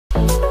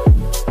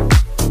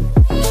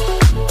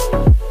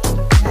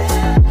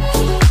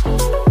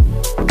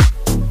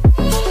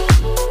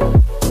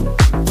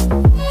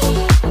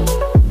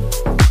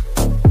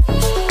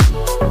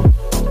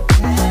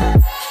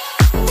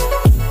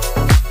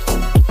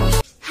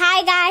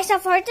guys, so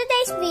for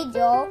today's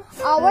video,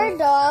 our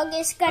dog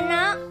is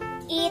gonna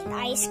eat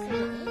ice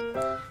cream.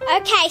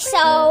 Okay,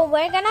 so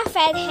we're gonna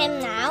feed him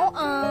now.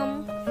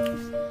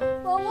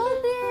 Well,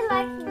 we'll be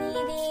like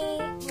needing.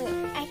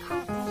 Wait, I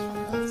can't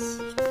open this.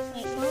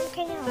 Wait, Mom,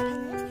 can you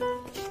open it?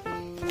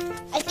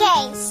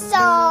 Okay, so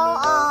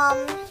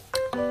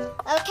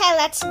okay,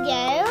 let's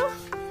go.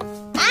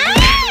 No,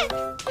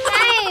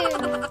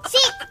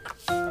 sit.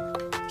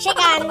 Shake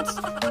hands.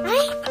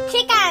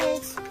 Shake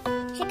hands.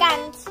 Shake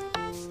hands.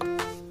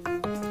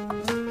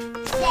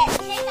 Yes,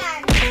 shake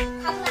hands.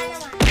 Kabila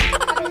naman.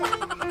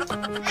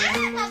 Kabila.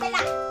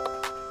 Kabila.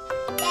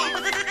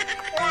 Left.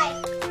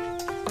 Right.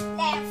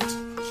 Left.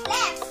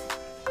 Left.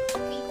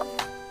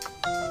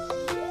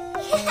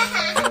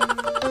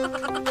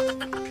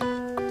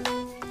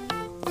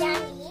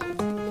 Yummy.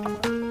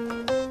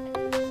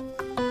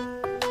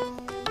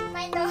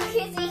 My dog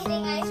is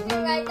eating ice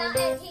cream right now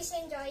and he's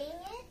enjoying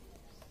it.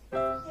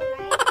 You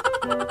like?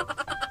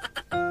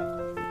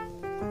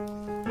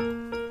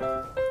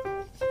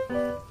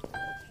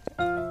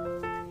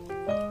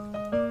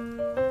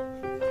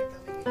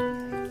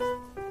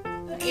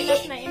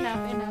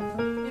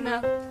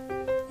 Enough.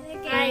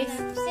 Okay, Ice.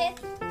 sit.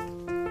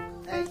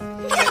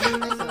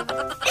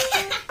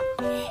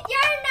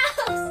 Your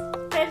nose.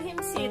 Tell him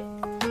sit.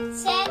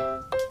 Sit.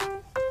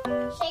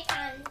 Shake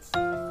hands.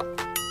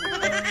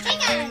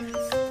 Shake hands.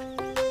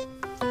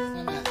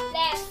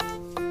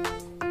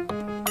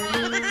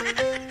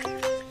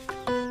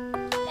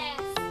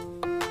 Left.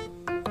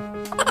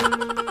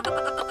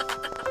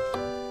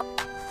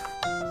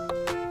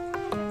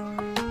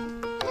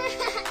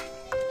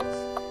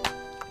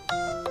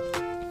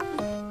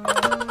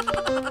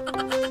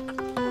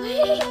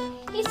 Right.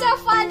 He's so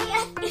funny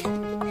at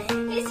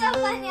he's so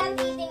funny at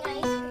eating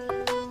ice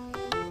cream.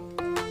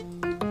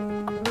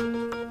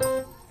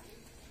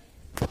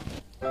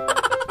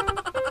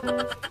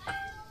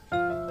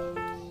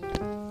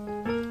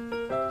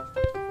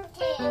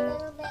 Okay, a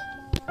little bit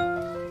more.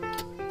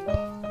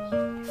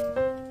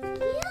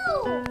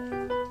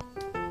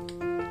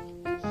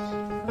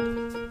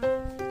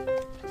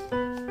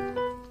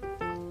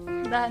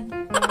 Done.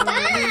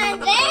 Done!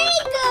 Very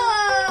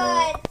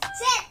good!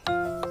 Sit!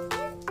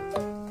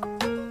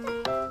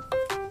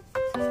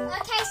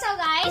 Okay, so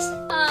guys,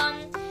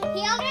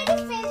 he already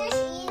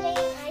finished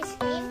eating ice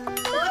cream.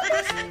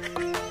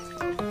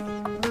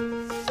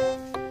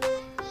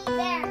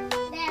 There.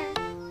 Done.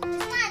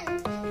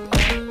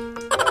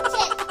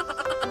 Sit.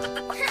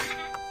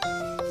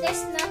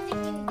 There's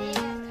nothing in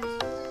there.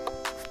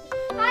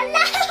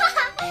 Hala!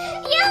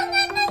 Yung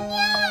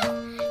niya!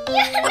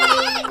 Yung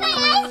na-eat na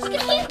ice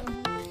cream!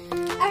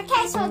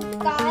 Okay, so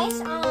guys,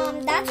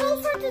 that's all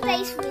for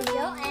today's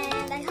video,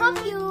 and I hope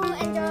you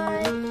enjoy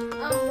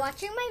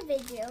watching my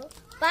video.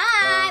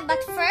 Bye!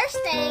 But first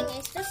thing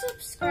is to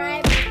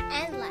subscribe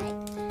and like.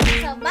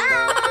 So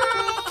bye!